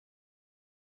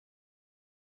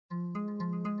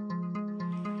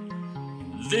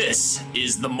This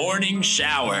is the Morning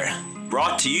Shower.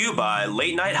 Brought to you by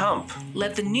Late Night Hump.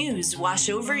 Let the news wash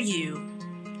over you.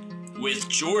 With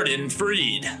Jordan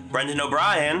Freed, Brendan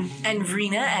O'Brien, and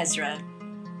Rena Ezra.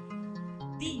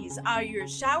 These are your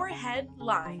shower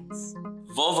headlines.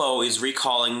 Volvo is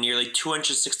recalling nearly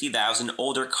 260,000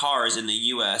 older cars in the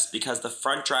U.S. because the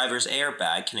front driver's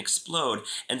airbag can explode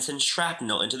and send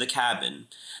shrapnel into the cabin.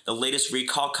 The latest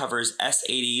recall covers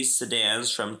S80s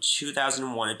sedans from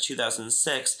 2001 to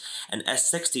 2006 and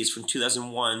S60s from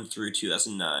 2001 through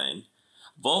 2009.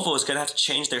 Volvo is going to have to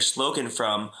change their slogan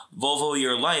from Volvo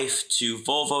Your Life to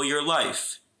Volvo Your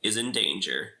Life is in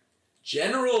danger.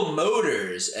 General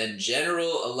Motors and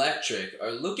General Electric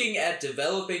are looking at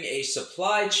developing a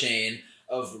supply chain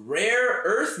of rare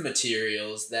earth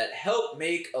materials that help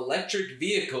make electric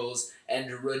vehicles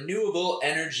and renewable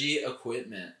energy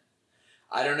equipment.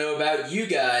 I don't know about you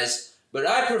guys, but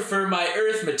I prefer my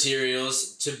earth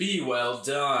materials to be well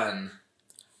done.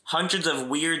 Hundreds of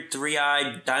weird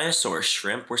three-eyed dinosaur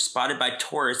shrimp were spotted by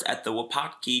tourists at the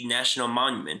Wapaki National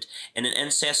Monument in an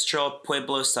ancestral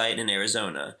Pueblo site in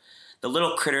Arizona. The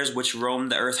little critters, which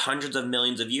roamed the earth hundreds of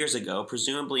millions of years ago,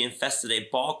 presumably infested a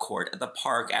ball court at the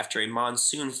park after a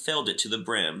monsoon filled it to the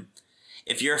brim.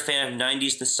 If you're a fan of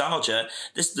 90s nostalgia,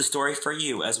 this is the story for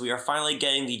you, as we are finally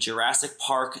getting the Jurassic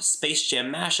Park Space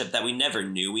Jam mashup that we never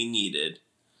knew we needed.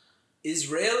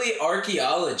 Israeli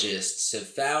archaeologists have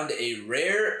found a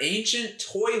rare ancient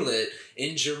toilet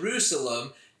in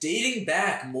Jerusalem dating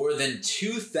back more than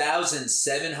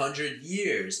 2,700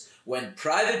 years, when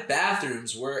private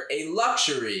bathrooms were a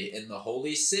luxury in the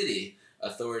Holy City,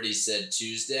 authorities said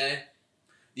Tuesday.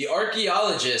 The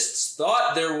archaeologists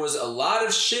thought there was a lot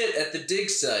of shit at the dig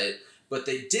site, but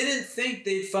they didn't think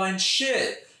they'd find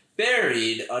shit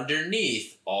buried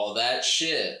underneath all that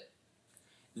shit.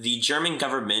 The German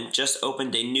government just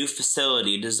opened a new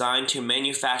facility designed to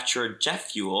manufacture jet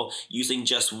fuel using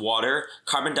just water,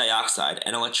 carbon dioxide,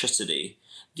 and electricity.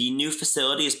 The new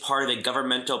facility is part of a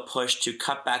governmental push to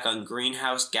cut back on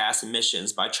greenhouse gas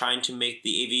emissions by trying to make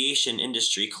the aviation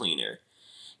industry cleaner.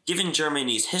 Given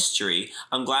Germany's history,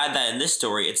 I'm glad that in this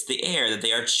story it's the air that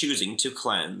they are choosing to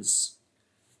cleanse.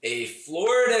 A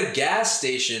Florida gas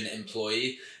station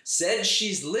employee said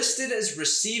she's listed as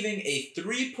receiving a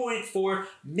 $3.4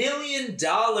 million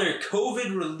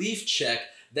COVID relief check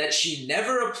that she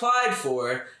never applied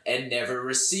for and never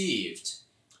received.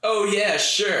 Oh yeah,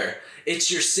 sure.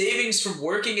 It's your savings from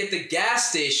working at the gas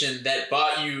station that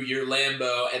bought you your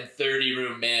Lambo and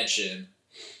 30-room mansion.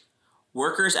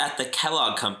 Workers at the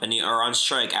Kellogg Company are on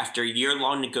strike after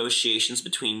year-long negotiations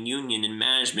between union and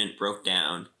management broke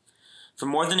down. For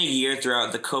more than a year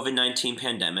throughout the COVID-19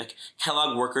 pandemic,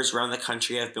 Kellogg workers around the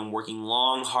country have been working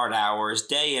long, hard hours,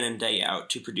 day in and day out,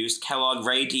 to produce Kellogg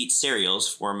ready-to-eat cereals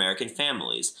for American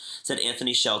families, said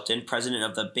Anthony Shelton, president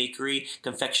of the Bakery,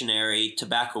 Confectionery,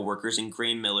 Tobacco Workers, and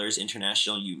Grain Millers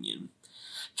International Union.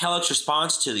 Kellogg's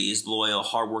response to these loyal,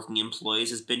 hardworking employees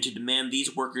has been to demand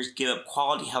these workers give up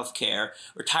quality health care,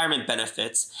 retirement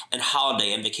benefits, and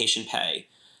holiday and vacation pay.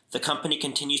 The company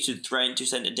continues to threaten to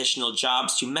send additional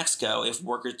jobs to Mexico if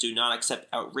workers do not accept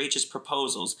outrageous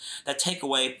proposals that take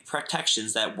away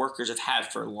protections that workers have had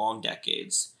for long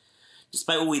decades.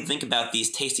 Despite what we think about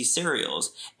these tasty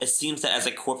cereals, it seems that as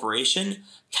a corporation,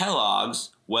 Kellogg's,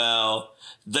 well,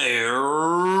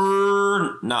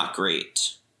 they're not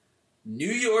great.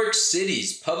 New York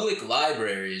City's public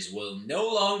libraries will no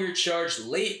longer charge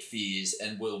late fees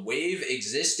and will waive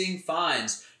existing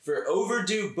fines for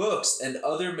overdue books and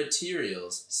other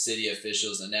materials, city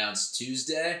officials announced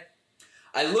Tuesday.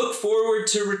 I look forward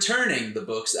to returning the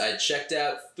books I checked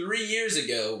out 3 years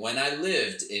ago when I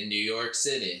lived in New York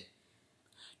City.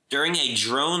 During a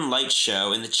drone light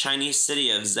show in the Chinese city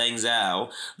of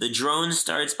Zhangzhou, the drone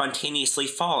started spontaneously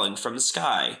falling from the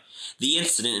sky. The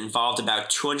incident involved about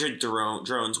 200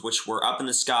 drones which were up in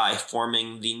the sky,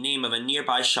 forming the name of a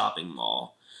nearby shopping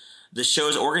mall. The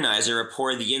show's organizer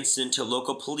reported the incident to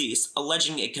local police,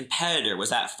 alleging a competitor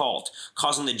was at fault,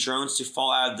 causing the drones to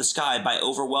fall out of the sky by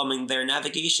overwhelming their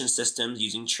navigation systems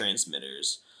using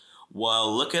transmitters.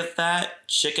 Well, look at that.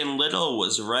 Chicken Little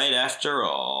was right after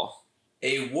all.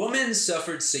 A woman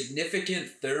suffered significant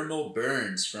thermal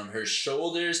burns from her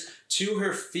shoulders to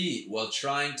her feet while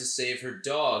trying to save her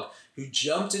dog, who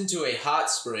jumped into a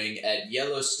hot spring at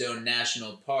Yellowstone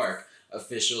National Park,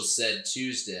 officials said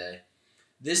Tuesday.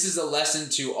 This is a lesson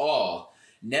to all.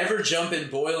 Never jump in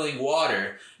boiling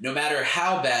water, no matter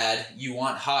how bad you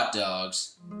want hot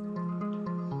dogs.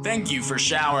 Thank you for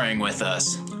showering with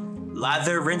us.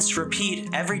 Lather, rinse, repeat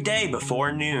every day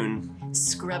before noon.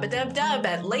 Scrub-a-dub-dub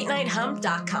at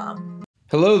latenighthump.com.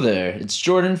 Hello there, it's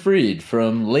Jordan Freed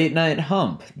from Late Night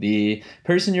Hump, the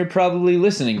person you're probably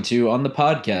listening to on the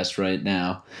podcast right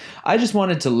now. I just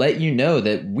wanted to let you know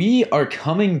that we are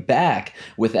coming back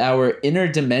with our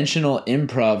interdimensional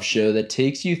improv show that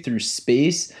takes you through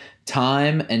space,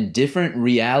 time, and different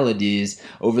realities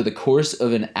over the course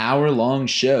of an hour-long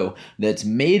show that's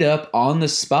made up on the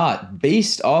spot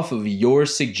based off of your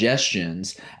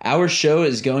suggestions. Our show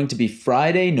is going to be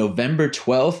Friday, November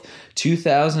 12th,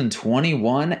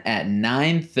 2021 at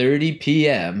 9:30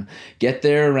 p.m. Get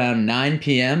there around 9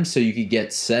 p.m. so you could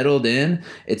get settled in.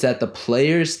 It's at the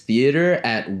Players Theater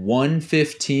at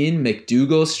 115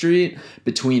 McDougal Street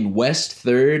between West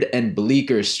 3rd and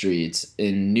Bleecker Streets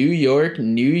in New York,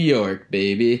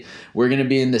 baby. We're going to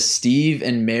be in the Steve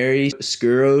and Mary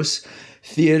Skuros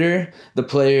Theater, the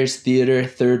Players Theater,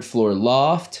 3rd floor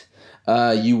loft.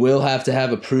 You will have to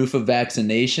have a proof of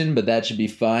vaccination, but that should be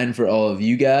fine for all of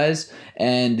you guys.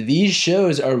 And these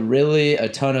shows are really a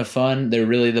ton of fun. They're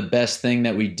really the best thing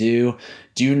that we do.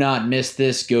 Do not miss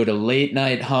this. Go to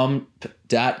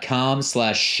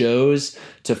latenighthump.com/shows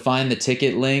to find the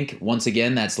ticket link. Once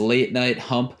again, that's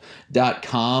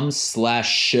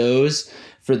latenighthump.com/shows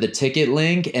for the ticket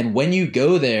link. And when you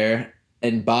go there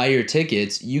and buy your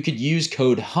tickets, you could use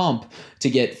code HUMP to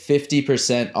get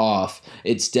 50% off.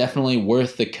 It's definitely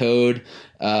worth the code.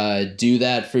 Do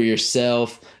that for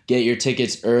yourself. Get your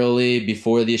tickets early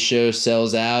before the show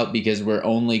sells out because we're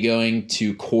only going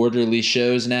to quarterly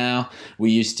shows now. We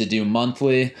used to do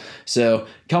monthly. So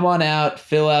come on out,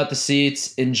 fill out the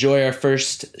seats, enjoy our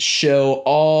first show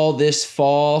all this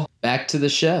fall. Back to the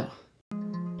show.